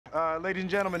Ladies and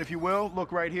gentlemen, if you will,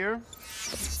 look right here.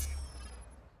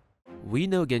 We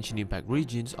know Genshin Impact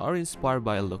regions are inspired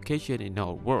by a location in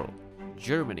our world: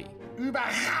 Germany,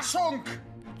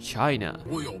 China,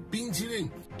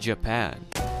 Japan.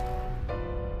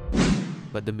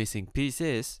 But the missing piece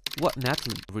is what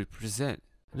Natlan represents.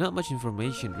 Not much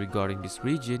information regarding this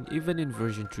region even in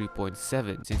version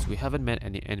 3.7, since we haven't met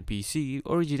any NPC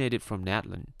originated from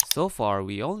Natlan. So far,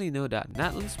 we only know that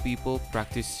Natlan's people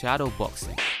practice shadow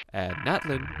boxing, and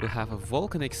Natlan will have a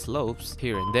volcanic slopes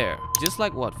here and there, just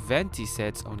like what Venti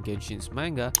says on Genshin's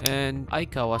manga and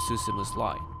Aikawa Susumu's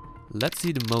line. Let's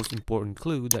see the most important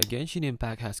clue that Genshin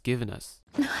Impact has given us.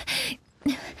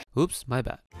 Oops, my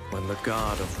bad. When the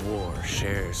god of war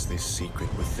shares this secret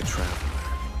with the traveler,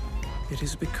 it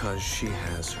is because she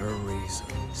has her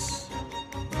reasons.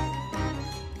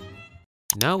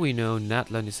 Now we know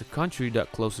Natlan is a country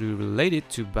that closely related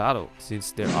to battle,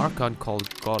 since their archon called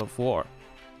God of War.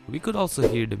 We could also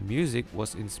hear the music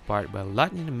was inspired by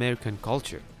Latin American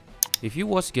culture. If you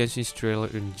watch Genshin's trailer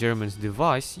in German's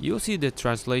device, you'll see the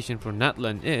translation for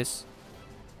Natlan is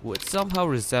would somehow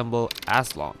resemble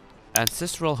Aslan,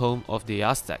 ancestral home of the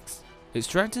Aztecs. It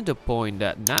strengthened the point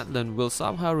that Natlan will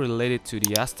somehow relate it to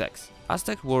the Aztecs.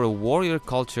 Aztecs were a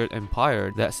warrior-cultured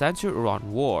empire that centered around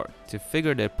war to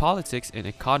figure their politics and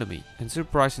economy, and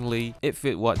surprisingly, it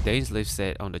fit what Dainsleif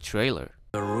said on the trailer.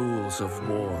 The rules of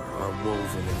war are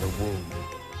woven in the womb.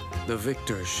 The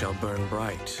victors shall burn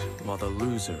bright, while the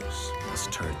losers must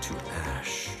turn to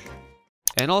ash.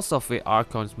 And also fit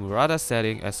Archon's Murata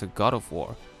setting as a god of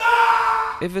war.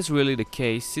 If it's really the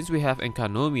case, since we have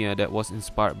Enkanomiya that was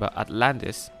inspired by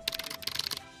Atlantis,